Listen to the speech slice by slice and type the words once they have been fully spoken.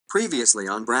Previously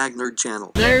on Braungardt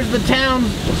channel. There's the town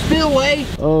spillway.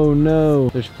 Oh no.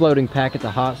 There's floating packets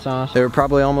of hot sauce. They were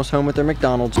probably almost home with their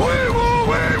McDonald's.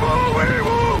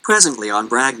 Presently on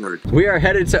Braungardt. We are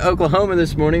headed to Oklahoma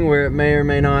this morning where it may or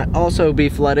may not also be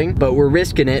flooding, but we're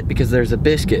risking it because there's a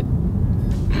biscuit.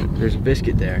 There's a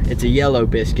biscuit there. It's a yellow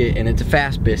biscuit and it's a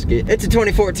fast biscuit. It's a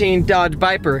 2014 Dodge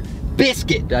Viper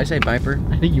biscuit. Did I say Viper?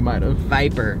 I think you might have.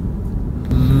 Viper.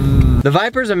 The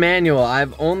Viper's a manual.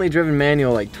 I've only driven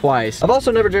manual like twice. I've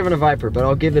also never driven a Viper, but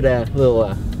I'll give it a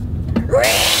little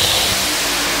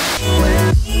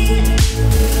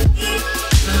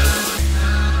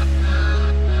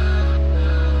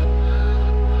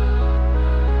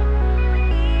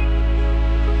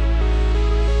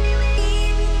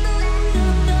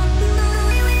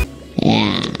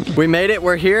We made it,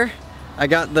 we're here. I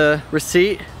got the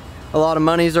receipt. A lot of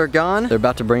monies are gone. They're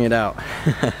about to bring it out.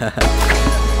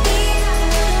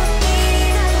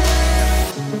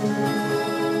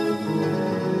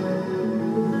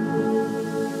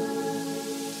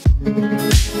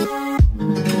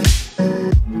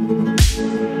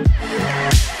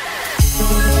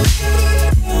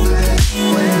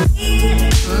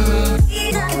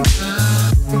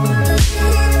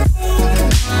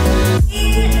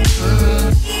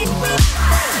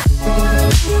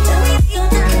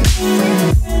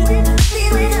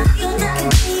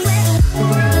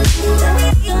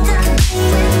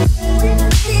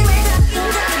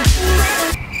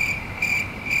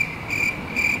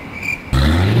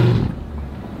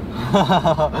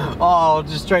 Oh,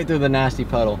 just straight through the nasty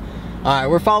puddle. All right,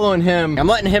 we're following him. I'm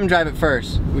letting him drive it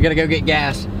first. We gotta go get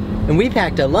gas. And we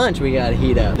packed a lunch we gotta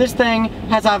heat up. This thing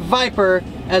has a Viper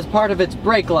as part of its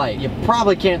brake light. You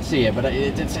probably can't see it, but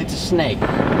it's a snake.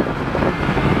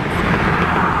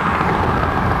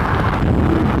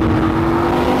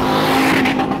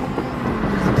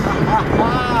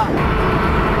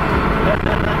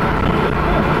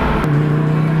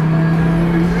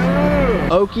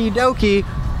 Okie dokie.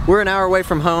 We're an hour away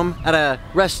from home at a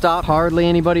rest stop. Hardly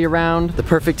anybody around. The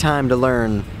perfect time to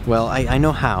learn. Well, I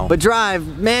know how. But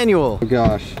drive manual. Oh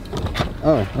gosh.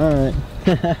 Oh, all right.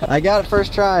 I got it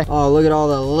first try. Oh, look at all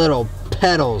the little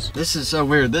pedals. This is so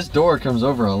weird. This door comes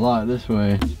over a lot this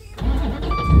way.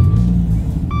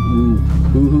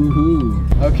 Ooh.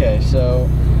 Okay, so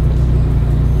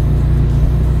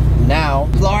now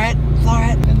floor it,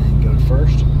 and then go to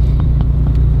first.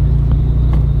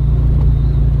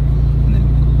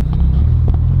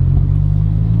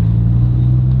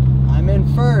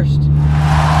 First.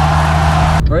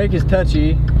 Brake is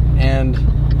touchy and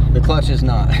the clutch is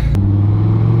not.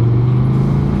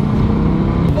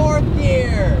 Fourth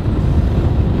gear.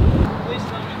 Please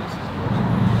tell me this is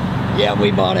yours. Yeah,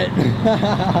 we bought it.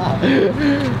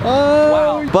 Oh,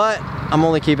 wow. But I'm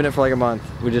only keeping it for like a month.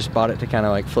 We just bought it to kind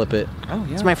of like flip it. Oh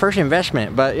yeah. It's my first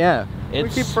investment, but yeah. We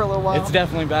keep it for a little while. It's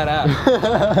definitely badass.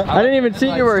 I didn't even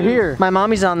see you were here. My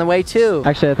mommy's on the way too.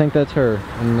 Actually, I think that's her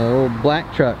in the old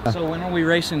black truck. So when are we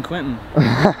racing Quentin?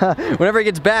 Whenever he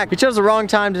gets back. He chose the wrong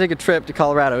time to take a trip to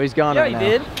Colorado. He's gone right now. Yeah,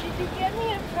 he did. Did you get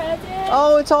me a present?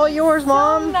 Oh, it's all yours,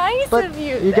 Mom. So nice of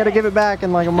you. You gotta give it back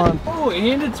in like a month. Oh,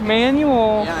 and it's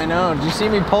manual. Yeah, I know. Did you see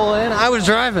me pull in? I was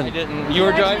driving. I didn't. You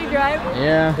were driving?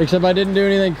 Yeah, except I didn't do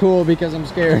anything cool because I'm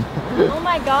scared. Oh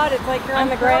my God, it's like you're on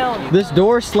the ground. This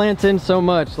door slants in so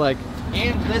much, like.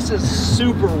 And this is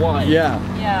super wide. Yeah.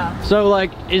 Yeah. So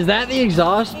like, is that the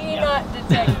exhaust? Not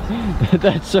detect.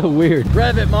 That's so weird.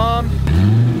 Rev it, Mom.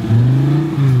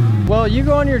 Well, you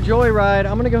go on your joyride.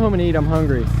 I'm gonna go home and eat. I'm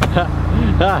hungry.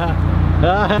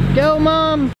 Go,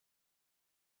 Mom.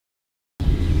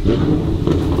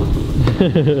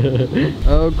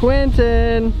 Oh,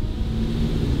 Quentin.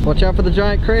 Watch out for the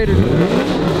giant crater.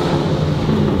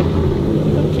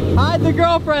 Hide the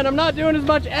girlfriend. I'm not doing as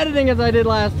much editing as I did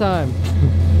last time.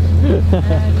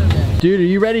 Dude, are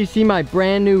you ready to see my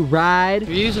brand new ride?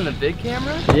 You're using the big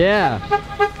camera? Yeah.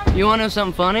 You want to know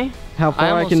something funny? How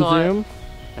far I can zoom?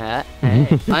 Hey,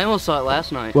 I almost saw it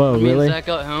last night. Whoa, when really? Me and Zach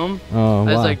got home. Oh,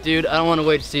 I was like, dude, I don't want to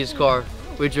wait to see his car.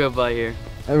 We drove by here.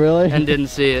 Oh, really? And didn't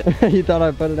see it. You thought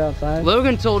I put it outside?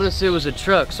 Logan told us it was a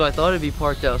truck, so I thought it'd be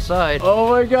parked outside. Oh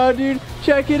my God, dude,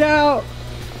 check it out.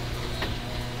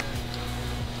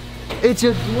 It's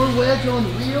a door wedge on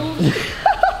wheels?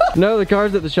 No, the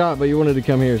car's at the shop, but you wanted to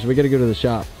come here, so we gotta go to the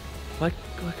shop. Why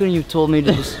couldn't you have told me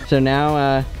to just... So now,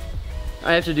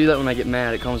 I have to do that when I get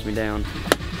mad. It calms me down.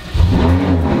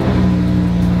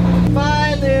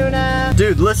 Bye, Luna.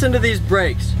 Dude, listen to these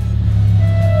brakes.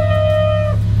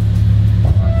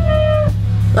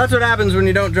 That's what happens when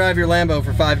you don't drive your Lambo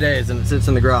for 5 days and it sits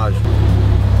in the garage.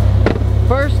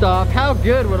 First off, how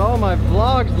good would all my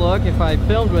vlogs look if I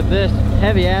filmed with this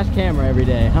heavy-ass camera every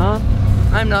day, huh?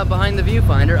 I'm not behind the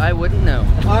viewfinder, I wouldn't know.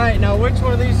 All right, now which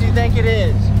one of these do you think it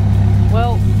is?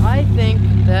 Well, I think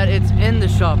that it's in the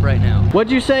shop right now.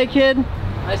 What'd you say, kid?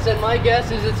 I said my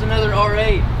guess is it's another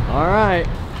R8. All right.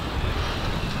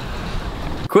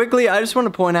 Quickly, I just want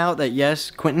to point out that yes,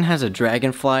 Quentin has a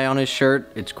dragonfly on his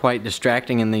shirt. It's quite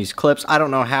distracting in these clips. I don't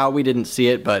know how we didn't see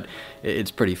it, but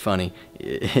it's pretty funny.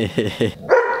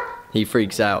 He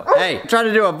freaks out. Hey, try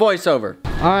to do a voiceover.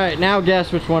 All right, now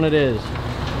guess which one it is.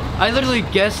 I literally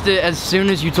guessed it as soon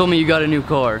as you told me you got a new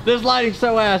car. This lighting's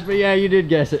so ass, but yeah, you did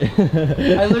guess it.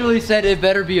 I literally said it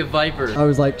better be a Viper. I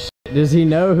was like, does he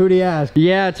know? Who'd he ask?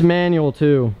 Yeah, it's manual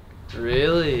too.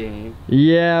 Really?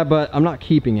 Yeah, but I'm not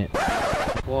keeping it.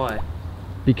 Why?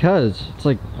 Because it's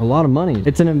like a lot of money.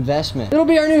 It's an investment. It'll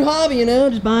be our new hobby, you know,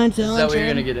 just buying, selling. Is that what you're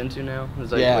gonna get into now? Is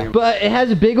that yeah. But it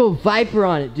has a big old Viper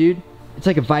on it, dude. It's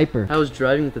like a Viper. I was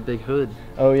driving with the big hood.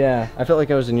 Oh yeah, I felt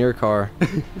like I was in your car.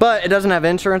 But it doesn't have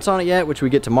insurance on it yet, which we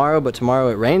get tomorrow, but tomorrow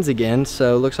it rains again,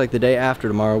 so looks like the day after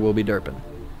tomorrow we'll be derping.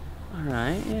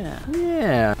 Alright, yeah.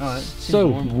 Yeah. Oh, so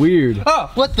weird.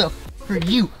 Oh, what the f are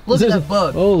you? Look at that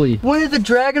bug. Holy. When did the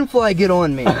dragonfly get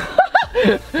on me?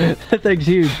 That thing's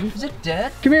huge. Is it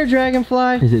dead? Come here,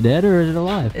 dragonfly. Is it dead or is it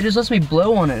alive? It just lets me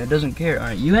blow on it. It doesn't care.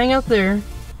 Alright, you hang out there.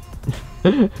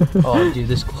 Oh, dude,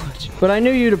 this clutch. But I knew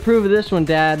you'd approve of this one,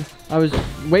 Dad. I was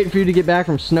waiting for you to get back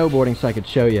from snowboarding so I could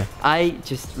show you. I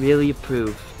just really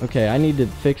approve. Okay, I need to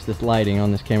fix this lighting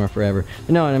on this camera forever.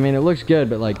 No, I mean, it looks good,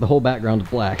 but like the whole background's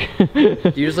black.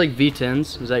 Do you just like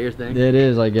V10s? Is that your thing? It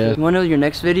is, I guess. You wanna know your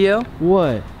next video?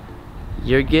 What?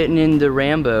 You're getting into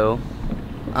Rambo.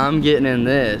 I'm getting in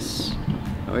this.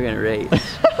 We're gonna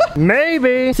race.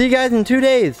 Maybe. See you guys in 2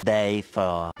 days. Day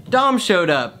 4. Dom showed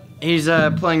up. He's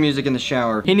playing music in the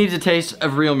shower. He needs a taste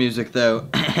of real music though.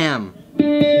 Ahem. Do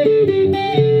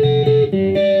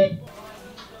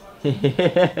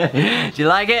you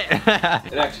like it? It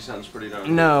actually sounds pretty darn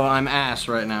good. No, I'm ass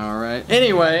right now, alright?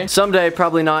 Anyway, someday,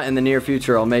 probably not in the near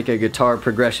future, I'll make a guitar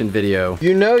progression video.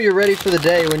 You know you're ready for the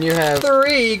day when you have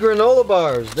 3 granola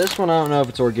bars. This one, I don't know if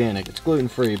it's organic. It's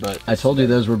gluten-free, but I told you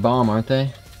those were bomb, aren't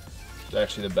they? It's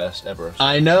actually the best ever.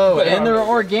 I know, and they're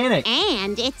organic.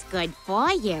 And it's good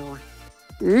for you.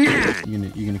 You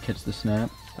gonna catch the snap?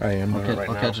 I am.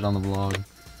 I'll catch it on the vlog.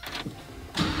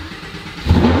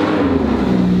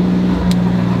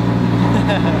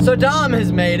 So Dom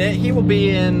has made it. He will be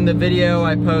in the video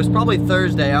I post probably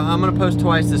Thursday. I'm gonna post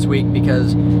twice this week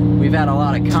because we've had a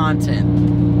lot of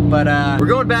content. But we're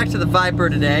going back to the Viper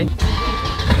today.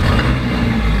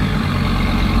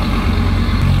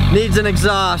 Needs an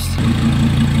exhaust.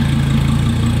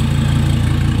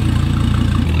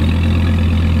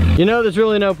 You know, there's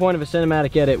really no point of a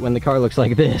cinematic edit when the car looks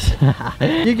like this.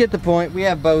 You get the point. We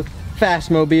have both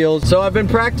Fastmobiles. So I've been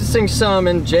practicing some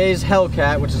in Jay's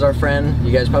Hellcat, which is our friend.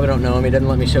 You guys probably don't know him. He doesn't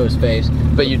let me show his face.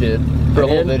 But you did. For a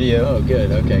whole video. Oh,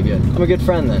 good. Okay, good. I'm a good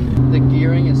friend then. The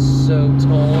gearing is so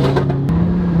tall.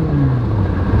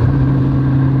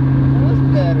 That's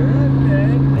better.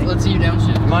 Okay. Let's see you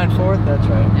downshift. Mine 4th? That's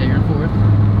right. Yeah, you're in 4th.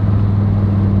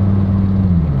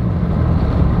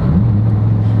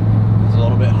 It's a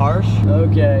little bit harsh.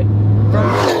 Okay.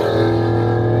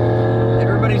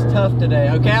 Everybody's tough today.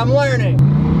 Okay, I'm learning.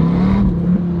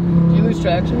 Do you lose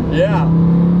traction? Yeah.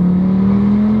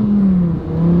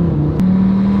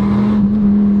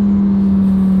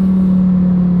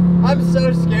 I'm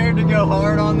so scared to go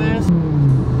hard on this.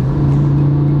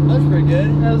 That's pretty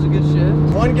good. That was a good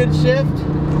shift. One good shift,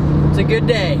 it's a good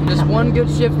day. Just one good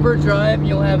shift per drive and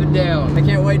you'll have it down. I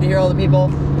can't wait to hear all the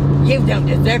people. You don't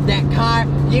deserve that car.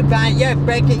 You buy it, you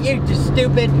break it, you're just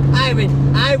stupid. I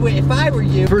would, if I were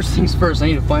you. First things first, I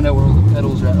need to find out where all the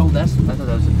pedals are at. Oh, I thought that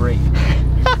was a brake.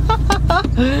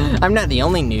 I'm not the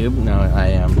only noob. No, I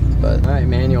am. But all right,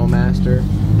 manual master.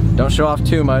 Don't show off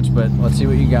too much, but let's see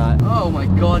what you got. Oh my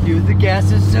god, dude, the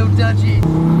gas is so touchy.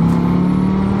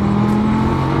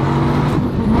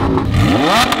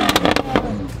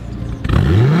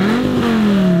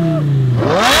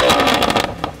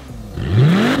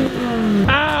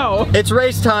 Ow! It's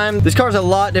race time. This car's a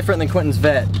lot different than Quentin's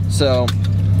Vet, so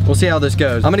we'll see how this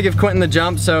goes. I'm gonna give Quentin the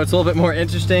jump so it's a little bit more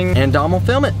interesting, and Dom will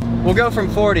film it. We'll go from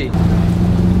 40.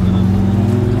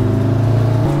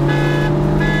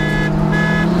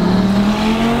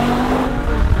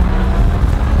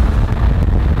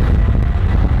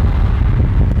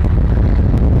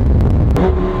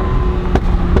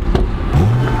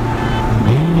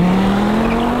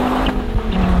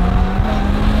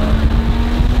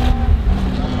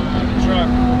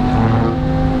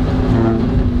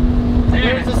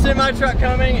 Truck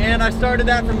coming, and I started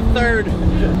that from third.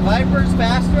 Viper's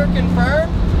faster,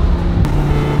 confirmed.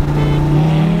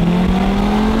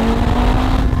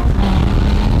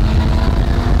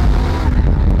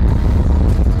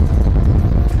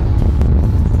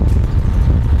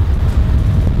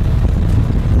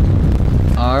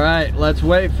 All right, let's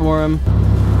wait for him.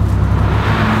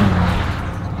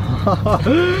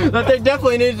 That thing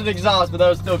definitely needs an exhaust, but that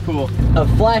was still cool. A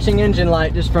flashing engine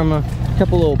light just from a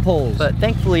couple little poles. But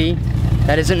thankfully,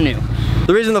 that isn't new.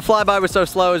 The reason the flyby was so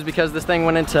slow is because this thing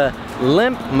went into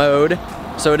limp mode,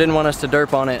 so it didn't want us to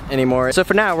derp on it anymore. So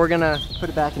for now, we're gonna put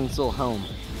it back in its little home.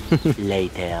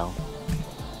 Later.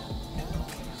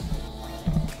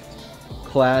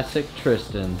 Classic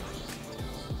Tristan.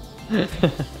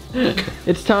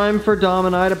 It's time for Dom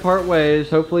and I to part ways.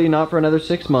 Hopefully not for another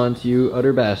 6 months, you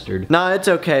utter bastard. Nah, it's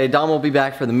okay. Dom will be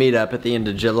back for the meetup at the end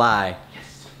of July.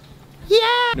 You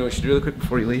know what you should do really quick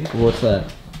before you leave? What's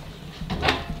that?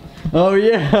 Oh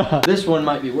yeah! This one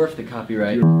might be worth the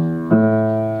copyright.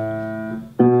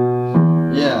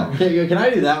 Yeah. Can I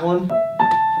do that one?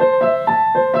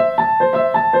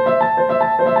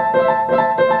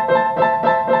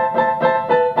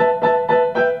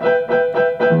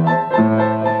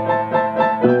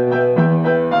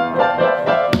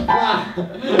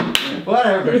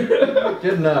 Whatever.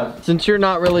 Good enough. Since you're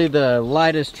not really the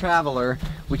lightest traveler,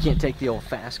 we can't take the old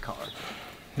fast car.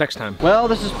 Next time. Well,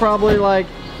 this is probably like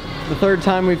the third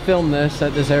time we've filmed this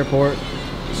at this airport.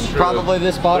 Probably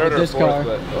this spot with this car.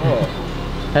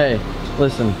 Hey,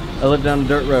 listen, I live down a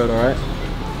dirt road, all right?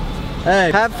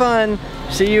 Hey, have fun.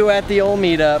 See you at the old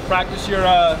meetup. Practice your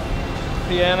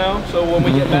piano, so when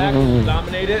we get back,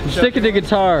 dominate it. Stick it to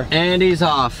guitar. And he's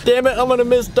off. Damn it, I'm gonna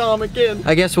miss Dom again.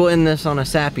 I guess we'll end this on a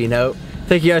sappy note.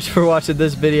 Thank you guys for watching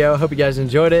this video. Hope you guys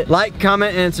enjoyed it. Like,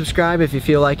 comment, and subscribe if you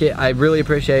feel like it. I really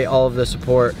appreciate all of the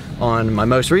support on my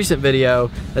most recent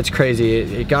video. That's crazy.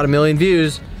 It got 1 million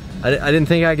views. I didn't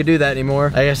think I could do that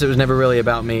anymore. I guess it was never really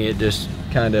about me. It just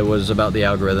kind of was about the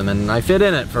algorithm, and I fit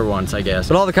in it for once, I guess.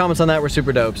 But all the comments on that were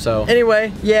super dope, so.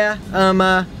 Anyway, yeah,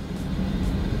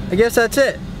 I guess that's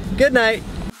it. Good night.